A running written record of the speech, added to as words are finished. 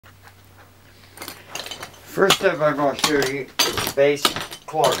First step I'm going to show you is the basic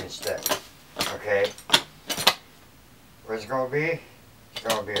clogging step. Okay? What's it going to be? It's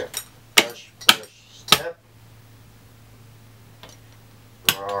going to be a push, push, step,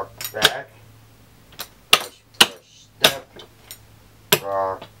 rock back, push, push, step,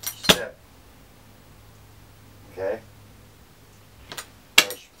 rock, step. Okay?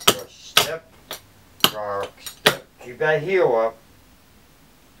 Push, push, step, rock, step. Keep that heel up.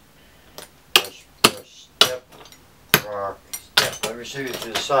 Push, push, step, rock, step. Let me show you to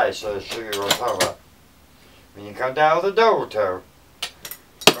the side so I'll show you what I'm talking about. When you come down with a double toe,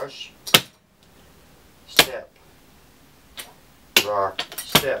 push, step, rock,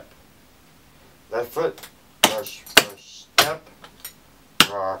 step. Left foot, push, push, step,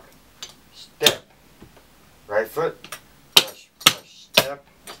 rock, step. Right foot, push, push, step,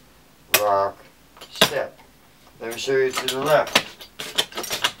 rock, step. Let me show you to the left.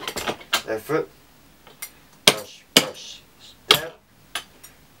 Left foot, push, push, step,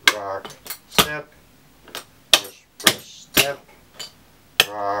 rock, step, push, push, step,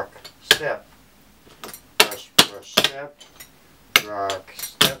 rock, step, push, push, step, rock,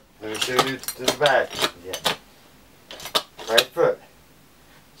 step. Let me show you to the back again. Right foot.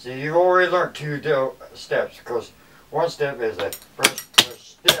 See, you've already learned two steps because one step is a push, push,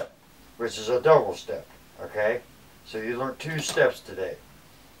 step, which is a double step. Okay? So you learned two steps today.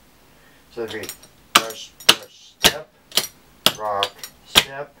 So it'd be push, push, step, rock,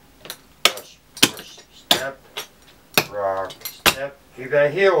 step, push, push, step, rock, step. Keep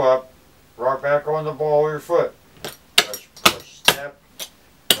that heel up. Rock back on the ball of your foot. Push, push, step,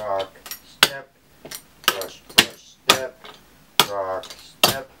 rock, step, push, push, step, rock,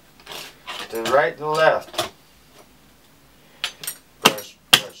 step. To the right and the left. Push,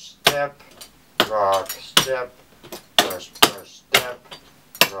 push, step, rock, step, push, push, step,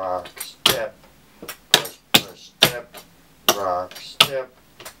 rock, step, push, push, step, rock, step,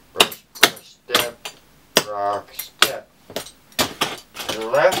 push, push, step, rock, step. To the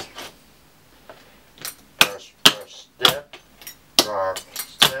left. Push, push, step, rock,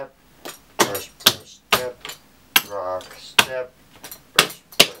 step, push, push, step, rock, step, push,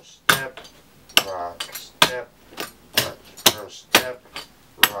 push, step, rock, step, push, push, step,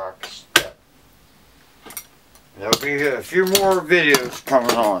 rock, step. There'll be a few more videos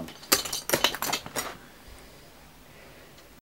coming on.